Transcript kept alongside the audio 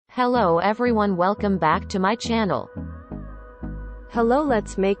Hello everyone, welcome back to my channel. Hello,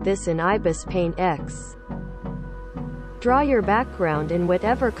 let's make this in ibispaintx. Draw your background in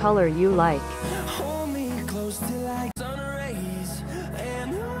whatever color you like. Hold me close till I sun rays,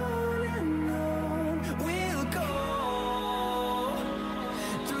 and on we'll go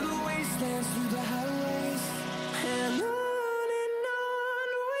through the wastelands, through the highways, and on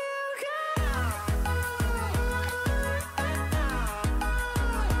we'll go.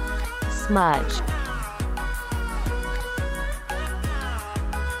 Smudge.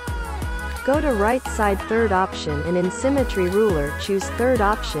 Go to right side third option and in symmetry ruler choose third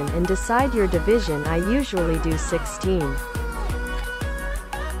option and decide your division. I usually do 16.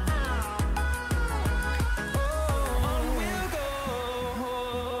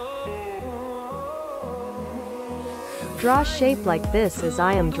 Draw shape like this as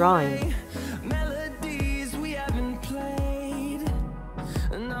I am drawing. Melodies we haven't played.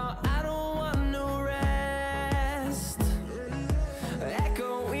 No, I don't want no rest.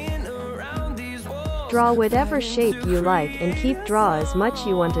 Echoing around these walls. Draw whatever shape you like and keep draw as much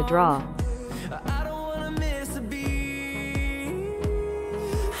you want to draw. I don't wanna miss a beat.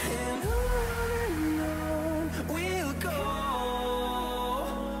 And on we'll go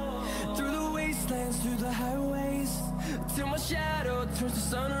through the wastelands, through the highways, till my shadow turns to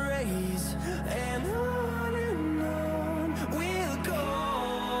sun rays. And on we'll go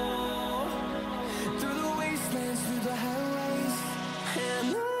through the wastelands, through the highways,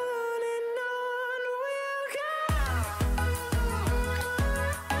 and on we'll go.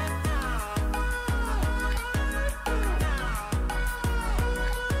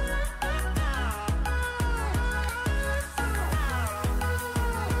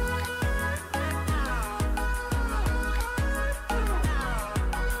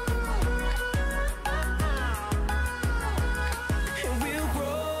 And we'll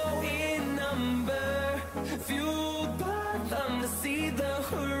grow in number, fueled by them to see the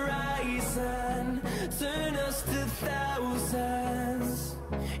horizon, turn us to thousands.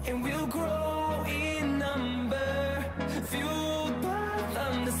 And we'll grow in number, fueled by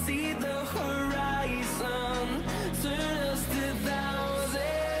them to see the horizon, turn us to thousands.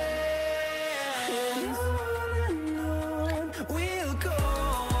 And on we'll go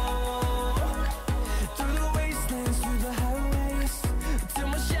through the wastelands, through the highways, till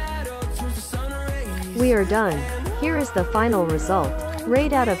my shadow turns to sun rays. We are done. Here is the final result.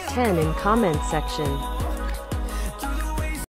 Rate out of 10 in comment section.